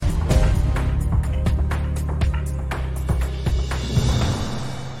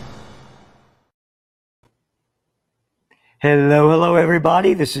Hello,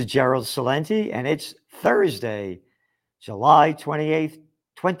 everybody. This is Gerald Salenti, and it's Thursday, July 28th,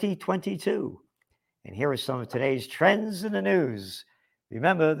 2022. And here are some of today's trends in the news.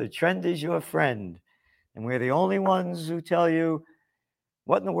 Remember, the trend is your friend, and we're the only ones who tell you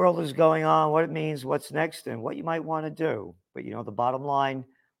what in the world is going on, what it means, what's next, and what you might want to do. But the bottom line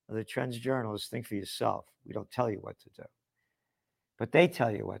of the Trends Journal is think for yourself. We don't tell you what to do, but they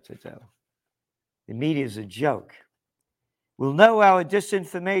tell you what to do. The media is a joke. We'll know our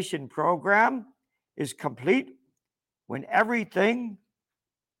disinformation program is complete when everything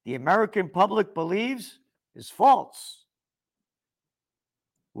the American public believes is false.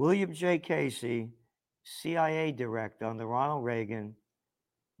 William J. Casey, CIA director under Ronald Reagan,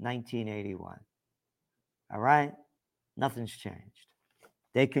 1981. All right? Nothing's changed.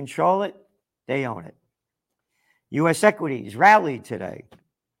 They control it, they own it. U.S. equities rallied today.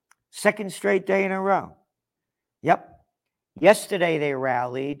 Second straight day in a row. Yep. Yesterday they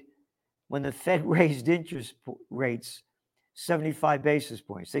rallied when the Fed raised interest rates 75 basis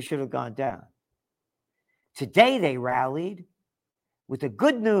points. They should have gone down. Today they rallied with the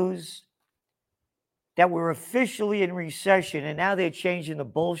good news that we're officially in recession, and now they're changing the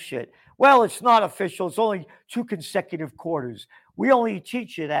bullshit. Well, it's not official. It's only 2 consecutive quarters. We only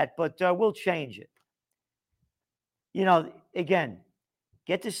teach you that, but we'll change it. Again,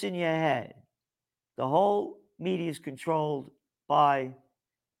 get this in your head. The whole media is controlled by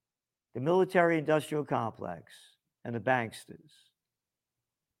the military-industrial complex and the banksters,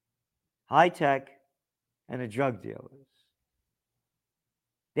 high tech, and the drug dealers.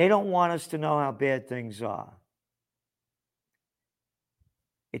 They don't want us to know how bad things are.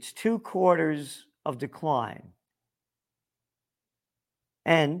 It's 2 quarters of decline.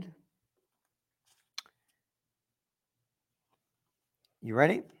 And, you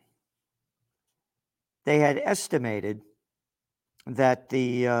ready? They had estimated that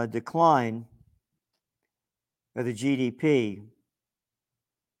the decline of the GDP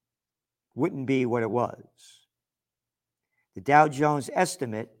wouldn't be what it was. The Dow Jones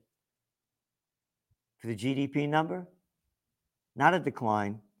estimate for the GDP number, not a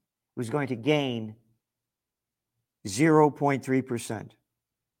decline, was going to gain 0.3%.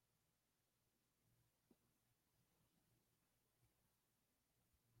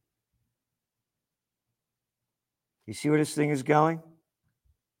 You see where this thing is going?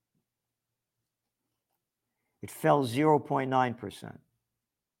 It fell 0.9%.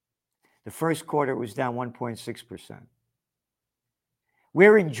 The first quarter was down 1.6%.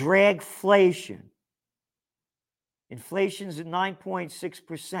 We're in dragflation. Inflation's at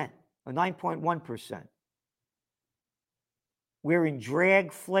 9.6% or 9.1%. We're in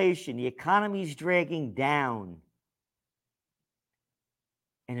dragflation. The economy's dragging down.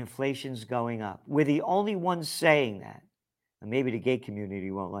 And inflation's going up. We're the only ones saying that. And maybe the gay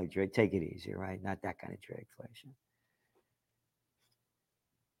community won't like drag. Take it easy, right? Not that kind of dragflation.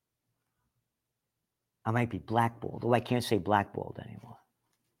 I might be blackballed. Oh, I can't say blackballed anymore.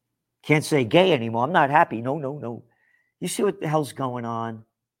 Can't say gay anymore. I'm not happy. No. You see what the hell's going on?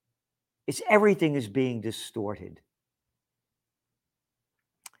 Everything is being distorted.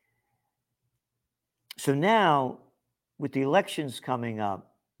 So now, with the elections coming up,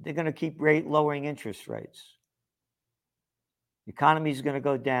 they're going to keep lowering interest rates. The economy is going to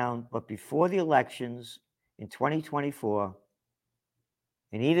go down, but before the elections in 2024,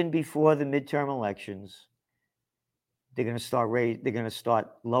 and even before the midterm elections, they're going to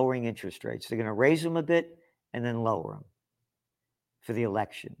start lowering interest rates. They're going to raise them a bit and then lower them for the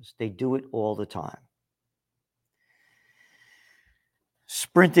elections. They do it all the time.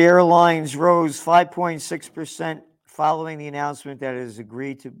 Sprint Airlines rose 5.6% following the announcement that it has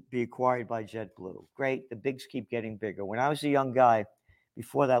agreed to be acquired by JetBlue. Great, the bigs keep getting bigger. When I was a young guy,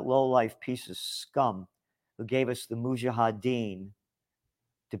 before that low-life piece of scum who gave us the Mujahideen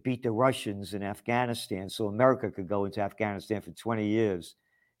to beat the Russians in Afghanistan so America could go into Afghanistan for 20 years,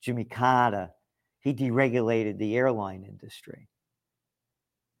 Jimmy Carter, he deregulated the airline industry.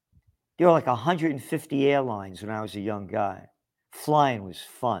 There were like 150 airlines when I was a young guy. Flying was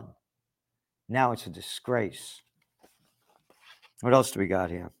fun. Now it's a disgrace. What else do we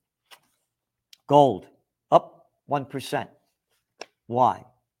got here? Gold, up 1%. Why?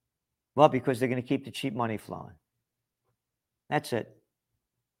 Well, because they're going to keep the cheap money flowing. That's it.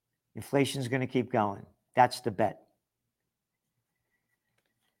 Inflation's going to keep going. That's the bet.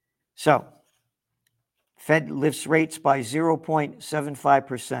 So, Fed lifts rates by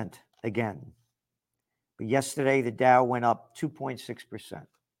 0.75% again. But yesterday, the Dow went up 2.6%.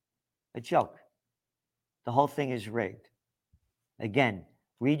 A joke. The whole thing is rigged. Again,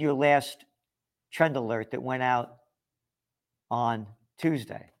 read your last trend alert that went out on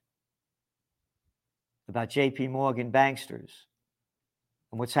Tuesday about JP Morgan banksters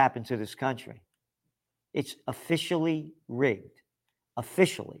and what's happened to this country. It's officially rigged.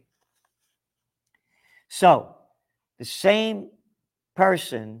 Officially. So, the same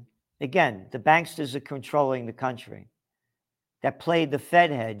person, again, the banksters are controlling the country, that played the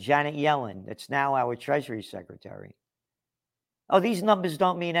Fed head, Janet Yellen, that's now our Treasury Secretary. Oh, these numbers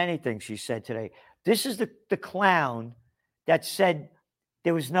don't mean anything, she said today. This is the clown that said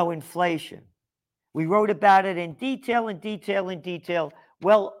there was no inflation. We wrote about it in detail,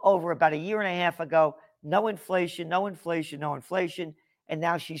 well over about a year and a half ago. No inflation, no inflation, no inflation. And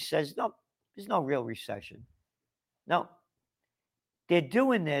now she says, no, there's no real recession. No. They're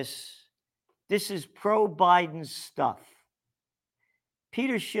doing this. This is pro-Biden stuff.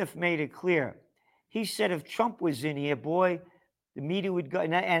 Peter Schiff made it clear. He said if Trump was in here, boy, the media would go.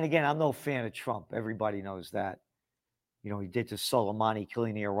 And again, I'm no fan of Trump. Everybody knows that. You know, he did to Soleimani,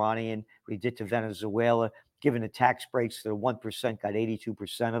 killing the Iranian. He did to Venezuela, giving the tax breaks to the 1%, got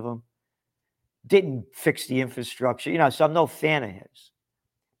 82% of them. Didn't fix the infrastructure. You know, so I'm no fan of his.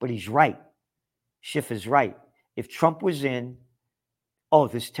 But he's right. Schiff is right. If Trump was in, oh,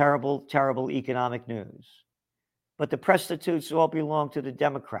 this terrible, terrible economic news. But the prostitutes all belong to the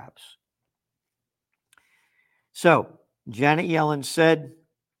Democrats. So, Janet Yellen said,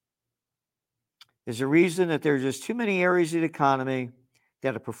 there's a reason that there's just too many areas of the economy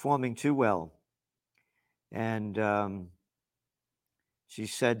that are performing too well. And she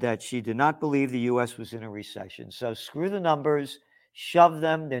said that she did not believe the U.S. was in a recession. So screw the numbers, shove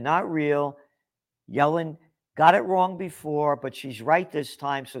them. They're not real. Yellen got it wrong before, but she's right this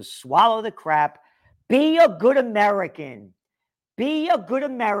time. So swallow the crap. Be a good American. Be a good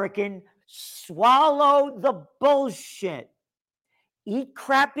American. Swallow the bullshit. Eat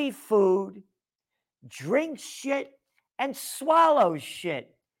crappy food. Drink shit and swallow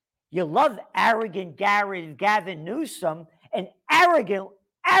shit. You love arrogant Gavin Newsom, an arrogant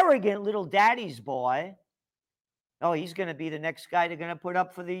little daddy's boy. Oh, he's going to be the next guy they're going to put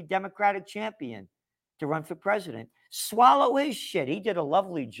up for the Democratic champion to run for president. Swallow his shit. He did a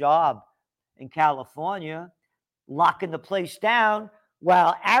lovely job in California, locking the place down,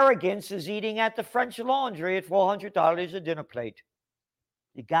 while arrogance is eating at the French Laundry at $400 a dinner plate.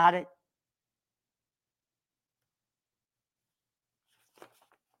 You got it?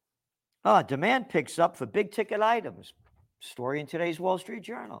 Demand picks up for big ticket items. Story in today's Wall Street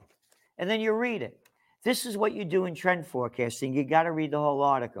Journal. And then you read it. This is what you do in trend forecasting. You got to read the whole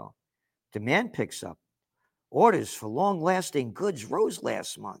article. Demand picks up. Orders for long-lasting goods rose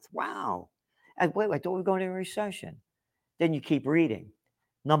last month. Wow. And wait, I thought we were going into a recession. Then you keep reading.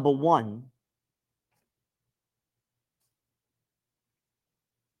 Number one,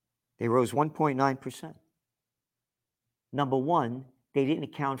 they rose 1.9%. Number one, they didn't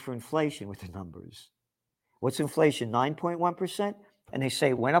account for inflation with the numbers. What's inflation? 9.1%? And they say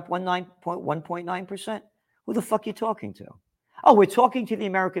it went up 1.9%? Who the fuck are you talking to? Oh, we're talking to the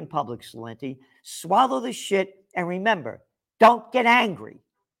American public, Celente. Swallow the shit and remember, don't get angry.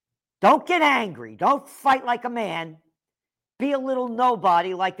 Don't get angry. Don't fight like a man. Be a little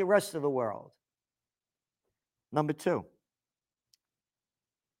nobody like the rest of the world. Number two,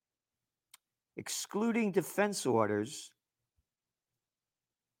 excluding defense orders,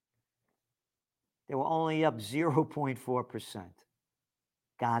 they were only up 0.4%.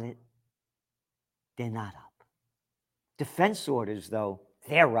 Got it? They're not up. Defense orders, though,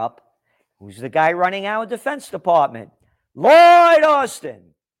 they're up. Who's the guy running our Defense Department? Lloyd Austin.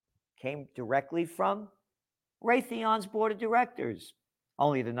 Came directly from Raytheon's board of directors.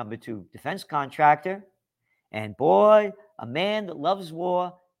 Only the number 2 defense contractor. And boy, a man that loves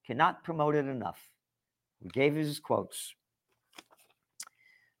war cannot promote it enough. We gave his quotes.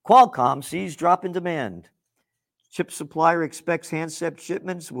 Qualcomm sees drop in demand. Chip supplier expects handset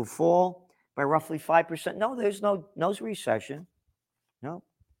shipments will fall by roughly 5%. No, there's no recession. No.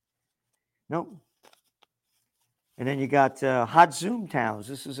 And then you got hot Zoom towns.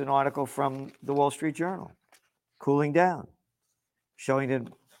 This is an article from the Wall Street Journal. Cooling down, showing the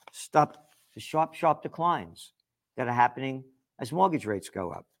sharp declines that are happening as mortgage rates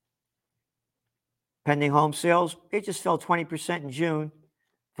go up. Pending home sales, it just fell 20% in June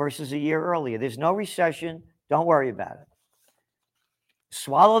versus a year earlier. There's no recession. Don't worry about it.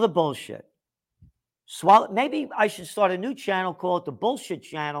 Swallow the bullshit. Maybe I should start a new channel, call it the Bullshit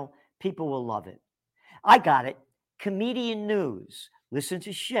Channel. People will love it. I got it. Comedian news. Listen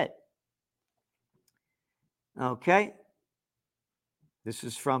to shit. Okay. This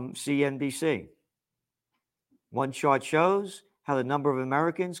is from CNBC. One chart shows how the number of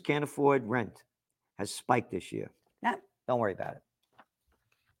Americans can't afford rent has spiked this year. Now, Don't worry about it.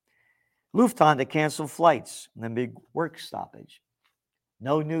 Lufthansa canceled flights and then big work stoppage.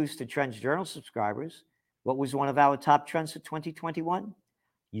 No news to Trends Journal subscribers. What was one of our top trends of 2021?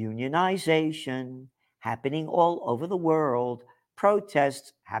 Unionization happening all over the world.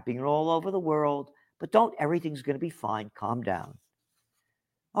 Protests happening all over the world. But don't, everything's going to be fine. Calm down.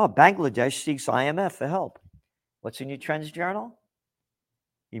 Oh, Bangladesh seeks IMF for help. What's in your Trends Journal?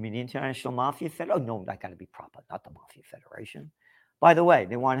 You mean the International Mafia Federation? Oh, no, that got to be proper, not the Mafia Federation. By the way,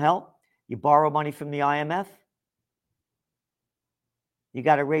 they want help? You borrow money from the IMF? You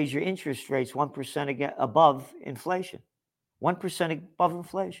got to raise your interest rates 1% above inflation. 1% above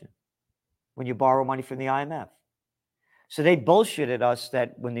inflation when you borrow money from the IMF. So they bullshitted us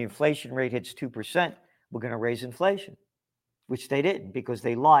that when the inflation rate hits 2%, we're going to raise inflation, which they didn't because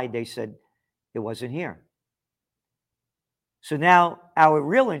they lied. They said it wasn't here. So now our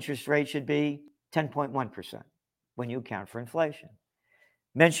real interest rate should be 10.1% when you account for inflation.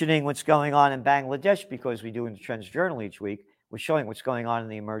 Mentioning what's going on in Bangladesh because we do in the Trends Journal each week, we're showing what's going on in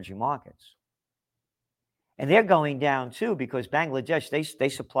the emerging markets. And they're going down too because Bangladesh, they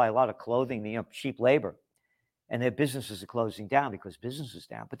supply a lot of clothing, cheap labor. And their businesses are closing down because business is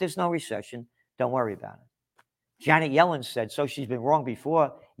down. But there's no recession. Don't worry about it. Janet Yellen said, so she's been wrong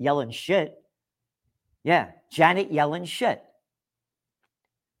before. Yellen shit. Yeah, Janet Yellen shit.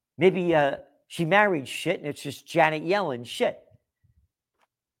 Maybe she married shit and it's just Janet Yellen shit.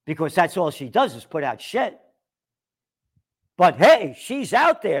 Because that's all she does is put out shit. But hey, she's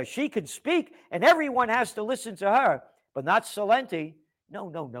out there. She can speak, and everyone has to listen to her. But not Celente. No.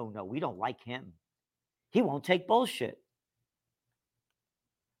 We don't like him. He won't take bullshit.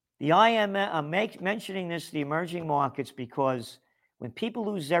 The IMF, I'm mentioning this, the emerging markets, because when people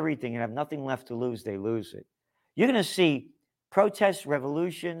lose everything and have nothing left to lose, they lose it. You're going to see protests,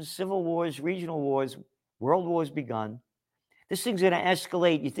 revolutions, civil wars, regional wars, world wars begun. This thing's going to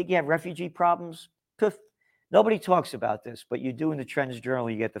escalate. You think you have refugee problems? Poof. Nobody talks about this, but you do in the Trends Journal,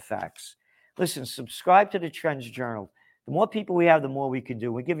 you get the facts. Listen, subscribe to the Trends Journal. The more people we have, the more we can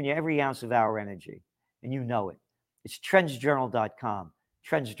do. We're giving you every ounce of our energy, and you know it. It's trendsjournal.com,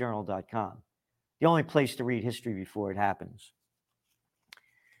 trendsjournal.com. The only place to read history before it happens.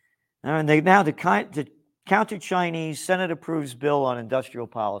 And the counter-Chinese Senate approves bill on industrial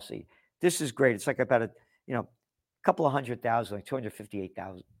policy. This is great. It's like about a couple of $100,000, like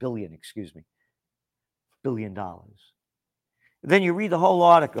 $258 billion, billion dollars. Then you read the whole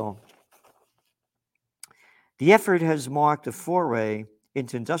article. The effort has marked a foray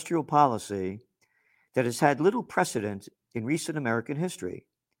into industrial policy that has had little precedent in recent American history,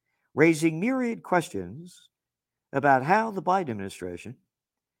 raising myriad questions about how the Biden administration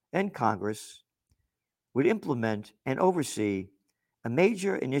and Congress would implement and oversee a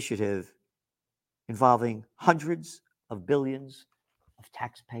major initiative involving hundreds of billions of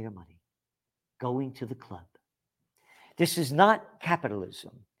taxpayer money going to the club. This is not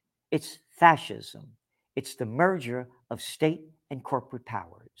capitalism. It's fascism. It's the merger of state and corporate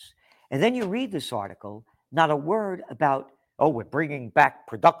powers. And then you read this article, not a word about, we're bringing back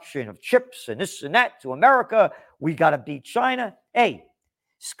production of chips and this and that to America. We got to beat China. Hey,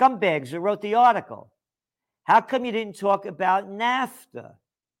 scumbags who wrote the article, how come you didn't talk about NAFTA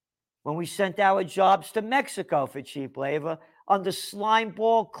when we sent our jobs to Mexico for cheap labor under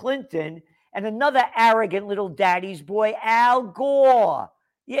slimeball Clinton and another arrogant little daddy's boy, Al Gore?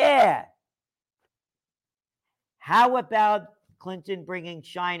 Yeah. How about Clinton bringing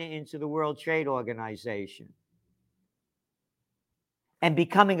China into the World Trade Organization and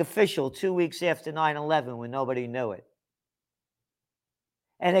becoming official 2 weeks after 9/11 when nobody knew it?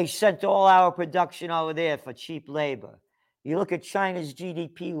 And they sent all our production over there for cheap labor. You look at China's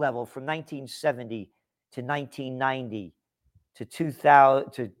GDP level from 1970 to 1990 to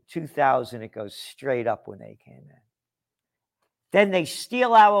 2000, it goes straight up when they came in. Then they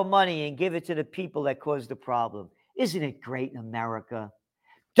steal our money and give it to the people that caused the problem. Isn't it great in America?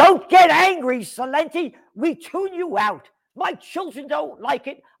 Don't get angry, Celente. We tune you out. My children don't like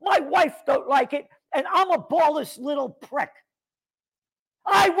it. My wife don't like it. And I'm a ballless little prick.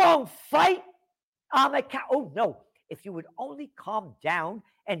 I won't fight. Oh, no. If you would only calm down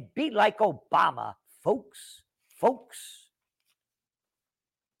and be like Obama, folks.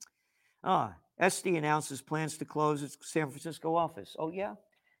 SD announces plans to close its San Francisco office. Oh, yeah?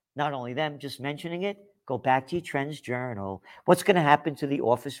 Not only them, just mentioning it, go back to your Trends Journal. What's going to happen to the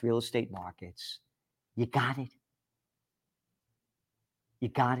office real estate markets? You got it. You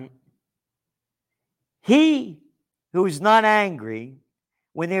got it. He who is not angry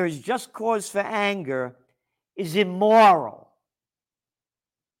when there is just cause for anger is immoral.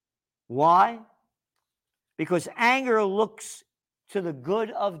 Why? because anger looks to the good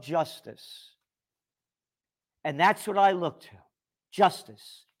of justice. And that's what I look to.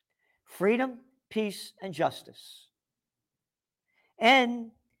 Justice. Freedom, peace, and justice. And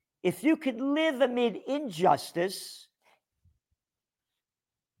if you could live amid injustice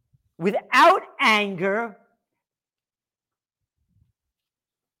without anger,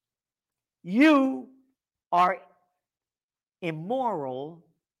 you are immoral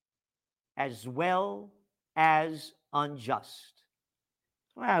as well as unjust.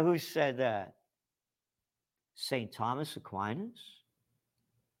 Well, who said that? St. Thomas Aquinas?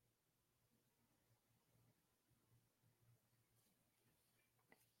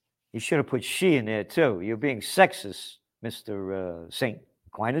 You should have put she in there too. You're being sexist, Mr. St.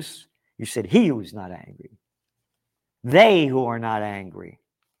 Aquinas. You said he who is not angry. They who are not angry.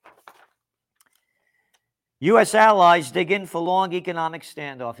 U.S. allies dig in for long economic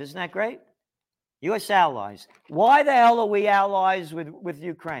standoff. Isn't that great? U.S. allies. Why the hell are we allies with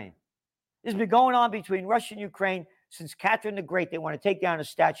Ukraine? This has been going on between Russia and Ukraine since Catherine the Great. They want to take down a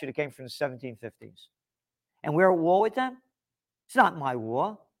statue that came from the 1750s. And we're at war with them? It's not my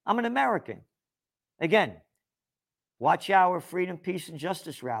war. I'm an American. Again, watch our Freedom, Peace, and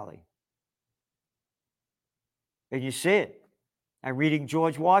Justice rally. And you see it. I'm reading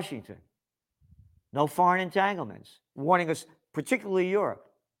George Washington. No foreign entanglements. Warning us, particularly Europe.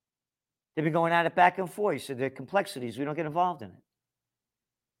 They've been going at it back and forth. So there are complexities. We don't get involved in it.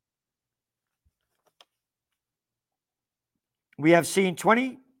 We have seen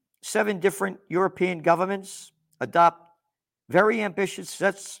 27 different European governments adopt very ambitious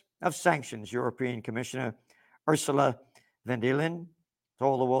sets of sanctions. European Commissioner Ursula von der Leyen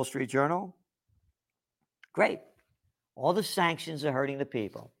told the Wall Street Journal. Great. All the sanctions are hurting the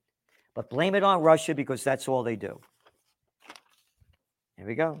people. But blame it on Russia because that's all they do. Here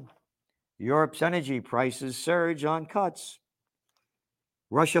we go. Europe's energy prices surge on cuts.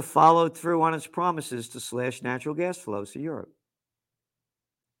 Russia followed through on its promises to slash natural gas flows to Europe.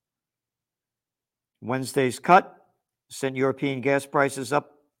 Wednesday's cut sent European gas prices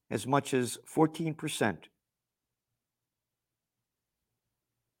up as much as 14%.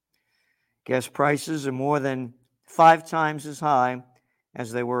 Gas prices are more than 5 times as high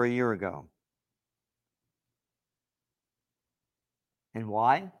as they were a year ago. And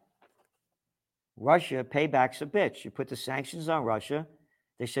why? Russia, payback's a bitch. You put the sanctions on Russia.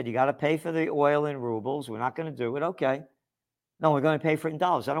 They said, you got to pay for the oil in rubles. We're not going to do it. Okay. No, we're going to pay for it in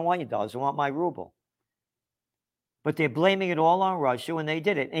dollars. I don't want your dollars. I want my ruble. But they're blaming it all on Russia when they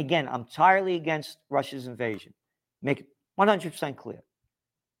did it. And again, I'm entirely against Russia's invasion. Make it 100% clear.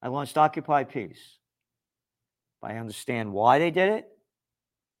 I launched Occupy Peace. I understand why they did it.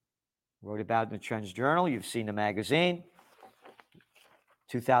 Wrote about it in the Trends Journal. You've seen the magazine.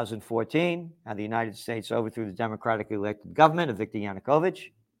 2014, how the United States overthrew the democratically elected government of Viktor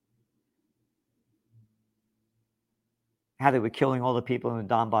Yanukovych. How they were killing all the people in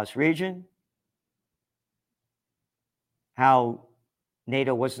the Donbass region. How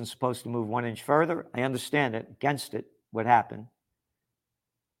NATO wasn't supposed to move 1 inch further. I understand it, against it, what happened.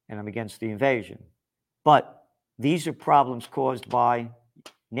 And I'm against the invasion. But these are problems caused by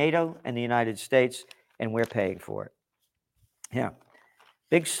NATO and the United States, and we're paying for it. Yeah.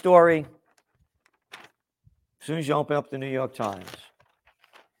 Big story. As soon as you open up the New York Times.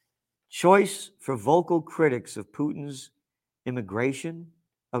 Choice for vocal critics of Putin's immigration.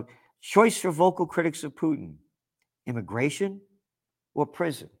 Choice for vocal critics of Putin. Immigration or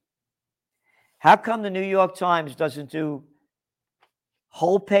prison? How come the New York Times doesn't do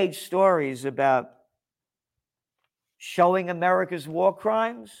whole page stories about showing America's war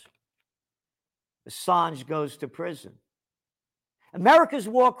crimes? Assange goes to prison. America's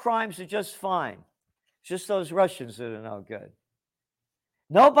war crimes are just fine. It's just those Russians that are no good.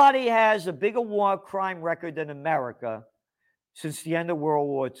 Nobody has a bigger war crime record than America since the end of World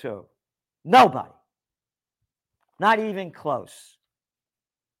War II. Nobody. Not even close.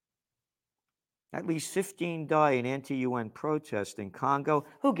 At least 15 die in anti-UN protest in Congo.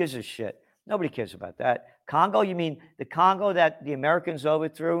 Who gives a shit? Nobody cares about that. Congo, you mean the Congo that the Americans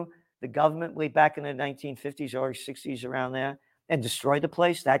overthrew, the government way back in the 1950s or 60s around there, and destroyed the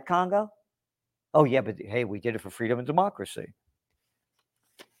place? That Congo? Oh, yeah, but hey, we did it for freedom and democracy.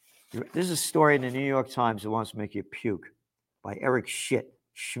 This is a story in the New York Times that wants to make you puke by Eric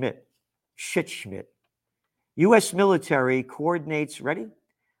Schmidt. U.S. military coordinates, ready?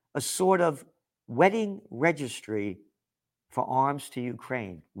 A sort of wedding registry for arms to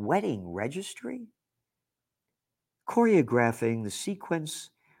Ukraine. Wedding registry? Choreographing the sequence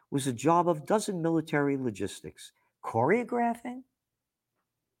was a job of dozen military logistics. Choreographing?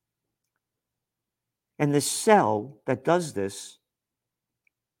 And the cell that does this,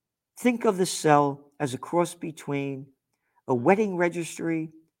 think of the cell as a cross between a wedding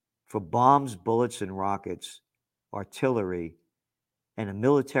registry for bombs, bullets, and rockets, artillery, and a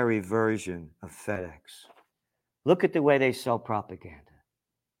military version of FedEx. Look at the way they sell propaganda.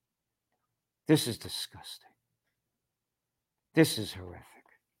 This is disgusting. This is horrific.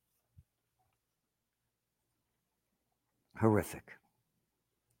 Horrific.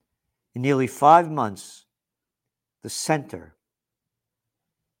 In nearly 5 months, the center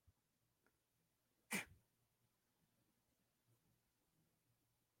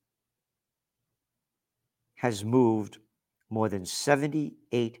has moved more than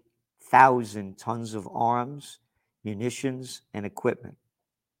 78,000 tons of arms, munitions, and equipment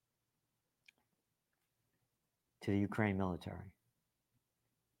to the Ukraine military.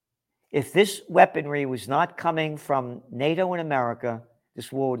 If this weaponry was not coming from NATO and America, this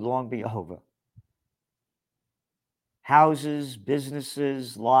war would long be over. Houses,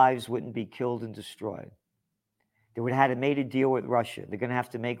 businesses, lives wouldn't be killed and destroyed. They would have had to made a deal with Russia. They're going to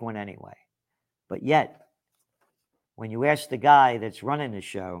have to make one anyway. But yet, when you ask the guy that's running the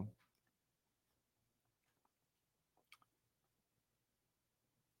show,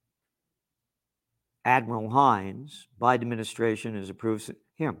 Admiral Hines, Biden administration has approved.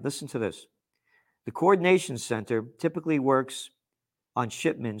 Here, listen to this. The Coordination Center typically works on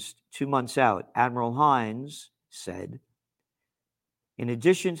shipments 2 months out. Admiral Hines said, in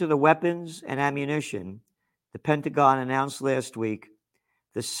addition to the weapons and ammunition, the Pentagon announced last week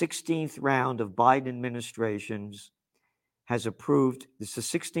the 16th round of Biden administration's has approved. This is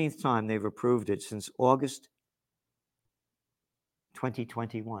the 16th time they've approved it since August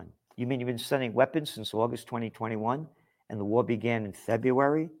 2021. You mean you've been sending weapons since August 2021 and the war began in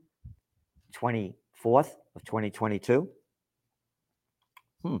February 24th of 2022?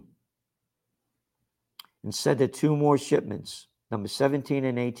 And said that 2 more shipments, number 17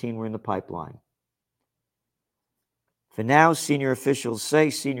 and 18, were in the pipeline. For now, senior official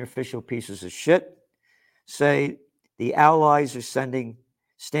pieces of shit, say the allies are standing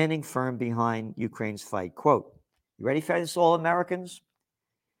firm behind Ukraine's fight. Quote, you ready for this, all Americans?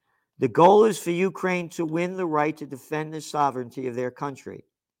 The goal is for Ukraine to win the right to defend the sovereignty of their country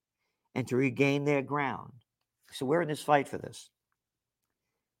and to regain their ground. So we're in this fight for this.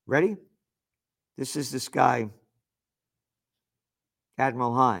 Ready? This is this guy,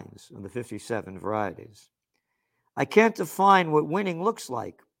 Admiral Hines, of the 57 varieties. I can't define what winning looks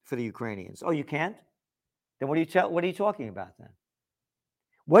like for the Ukrainians. Oh, you can't? Then what are you talking about then?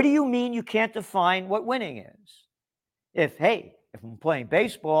 What do you mean you can't define what winning is? If I'm playing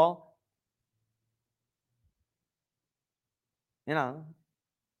baseball, the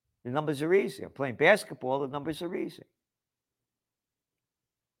numbers are easy. I'm playing basketball, the numbers are easy.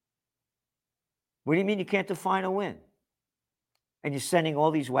 What do you mean you can't define a win? And you're sending all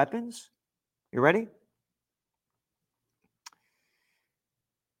these weapons? You ready?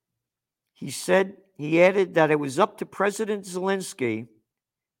 He added that it was up to President Zelensky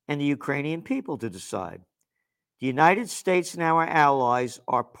and the Ukrainian people to decide. The United States and our allies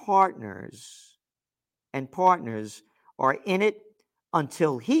are partners, and partners are in it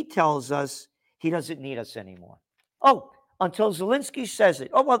until he tells us he doesn't need us anymore. Oh, until Zelensky says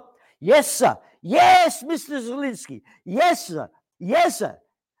it. Oh, well, yes, sir. Yes, Mr. Zelensky. Yes, sir. Yes, sir.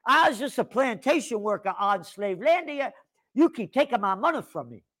 I was just a plantation worker on slave land here. You keep taking my money from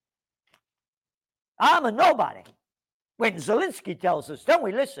me. I'm a nobody. When Zelensky tells us, don't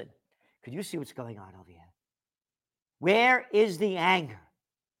we listen? Could you see what's going on over here? Where is the anger?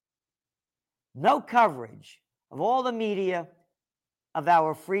 No coverage of all the media of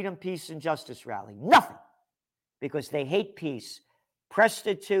our freedom, peace, and justice rally. Nothing. Because they hate peace.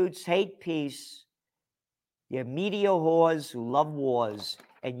 Prostitutes hate peace. You're media whores who love wars.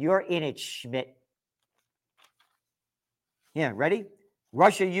 And you're in it, Schmidt. Yeah, ready?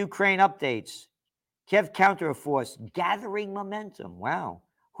 Russia-Ukraine updates. Kiev counterforce gathering momentum. Wow.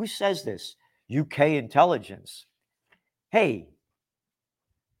 Who says this? UK intelligence. Hey,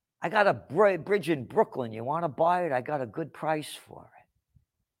 I got a bridge in Brooklyn. You want to buy it? I got a good price for it.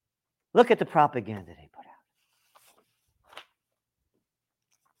 Look at the propaganda they put out.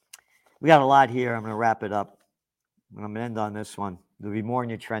 We got a lot here. I'm going to wrap it up. I'm going to end on this one. There'll be more in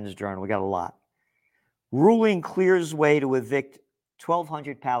your Trends Journal. We got a lot. Ruling clears way to evict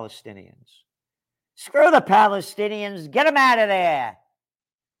 1,200 Palestinians. Screw the Palestinians. Get them out of there.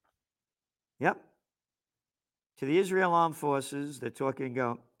 Yep. To the Israel Armed Forces, they're talking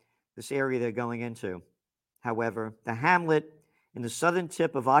about this area they're going into. However, the hamlet in the southern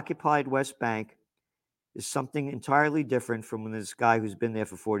tip of occupied West Bank is something entirely different from this guy who's been there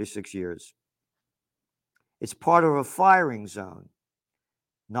for 46 years. It's part of a firing zone.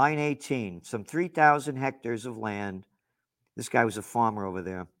 918, some 3,000 hectares of land. This guy was a farmer over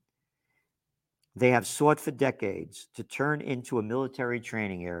there. They have sought for decades to turn into a military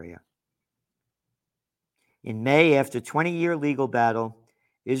training area. In May, after a 20-year legal battle,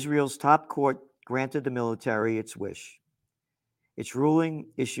 Israel's top court granted the military its wish. Its ruling,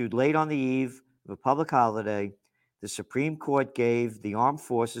 issued late on the eve of a public holiday, the Supreme Court gave the armed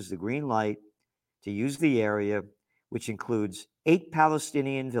forces the green light to use the area, which includes 8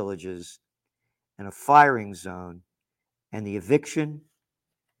 Palestinian villages and a firing zone, and the eviction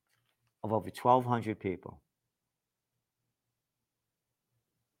of over 1,200 people.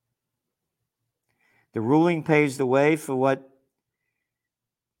 The ruling paves the way for what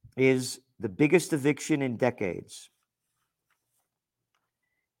is the biggest eviction in decades.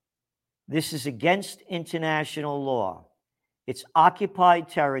 This is against international law. It's occupied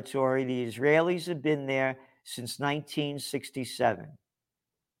territory. The Israelis have been there since 1967.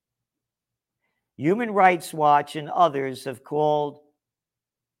 Human Rights Watch and others have called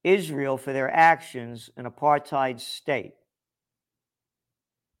Israel for their actions an apartheid state.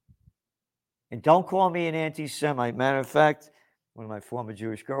 And don't call me an anti-Semite. Matter of fact, one of my former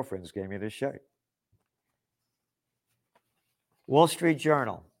Jewish girlfriends gave me this shirt. Wall Street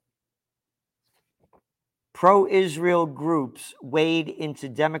Journal. Pro-Israel groups wade into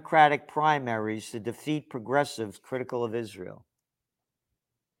Democratic primaries to defeat progressives critical of Israel.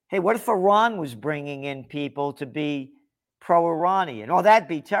 Hey, what if Iran was bringing in people to be pro-Iranian? Oh, that'd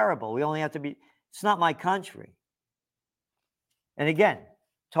be terrible. We only have to be, it's not my country. And again,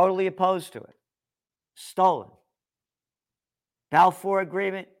 totally opposed to it. Stolen. Balfour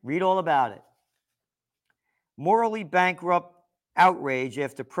Agreement, read all about it. Morally bankrupt outrage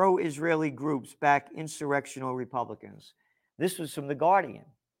after pro-Israeli groups back insurrectional Republicans. This was from The Guardian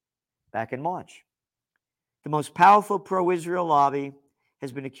back in March. The most powerful pro-Israel lobby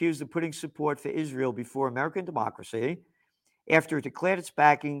has been accused of putting support for Israel before American democracy after it declared its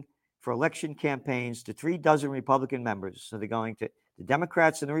backing for election campaigns to 36 Republican members. So they're going to the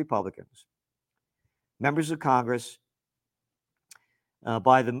Democrats and the Republicans, members of Congress,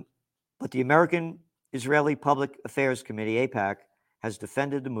 but the American Israeli Public Affairs Committee, AIPAC, has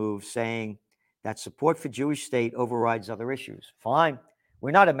defended the move, saying that support for Jewish state overrides other issues. Fine.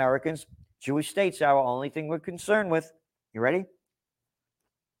 We're not Americans. Jewish state's our only thing we're concerned with. You ready?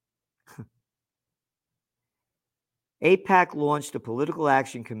 AIPAC launched a political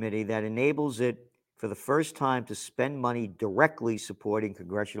action committee that enables it for the first time to spend money directly supporting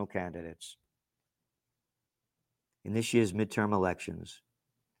congressional candidates in this year's midterm elections.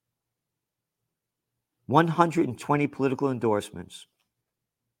 120 political endorsements.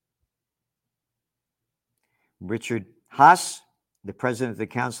 Richard Haass, the president of the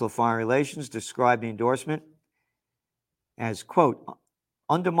Council of Foreign Relations, described the endorsement as, quote,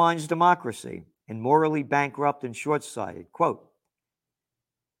 undermines democracy and morally bankrupt and short-sighted. Quote,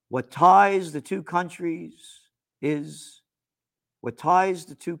 what ties the two countries is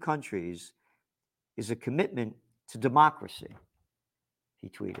a commitment to democracy, he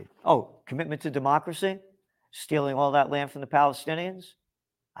tweeted. Oh, commitment to democracy? Stealing all that land from the Palestinians?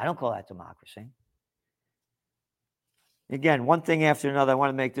 I don't call that democracy. Again, one thing after another, I want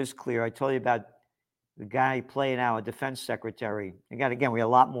to make this clear. I told you about the guy playing our defense secretary. Again, we have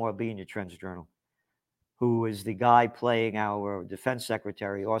a lot more being your Trends Journal, who is the guy playing our defense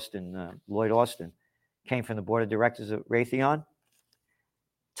secretary, Lloyd Austin, came from the board of directors of Raytheon.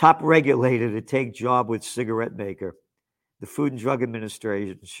 Top regulator to take job with cigarette maker. The Food and Drug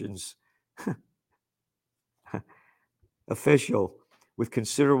Administration's official with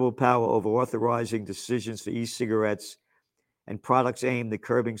considerable power over authorizing decisions for e-cigarettes and products aimed at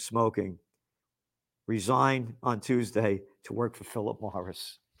curbing smoking, resigned on Tuesday to work for Philip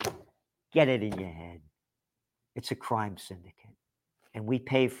Morris. Get it in your head. It's a crime syndicate, and we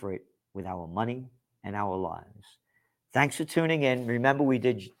pay for it with our money and our lives. Thanks for tuning in. Remember, we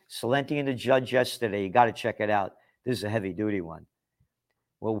did Celente and the Judge yesterday. You got to check it out. This is a heavy-duty one.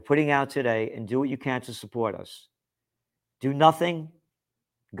 Well, we're putting out today, and do what you can to support us. Do nothing,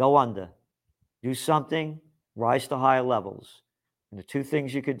 go under. Do something, rise to higher levels. And the two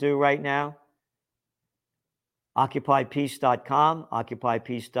things you could do right now,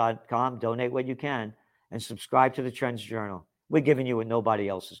 occupypeace.com, donate what you can, and subscribe to the Trends Journal. We're giving you what nobody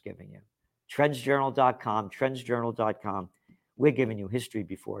else is giving you. Trendsjournal.com. We're giving you history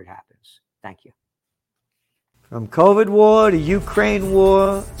before it happens. Thank you. From COVID war to Ukraine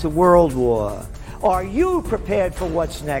war to world war, are you prepared for what's next?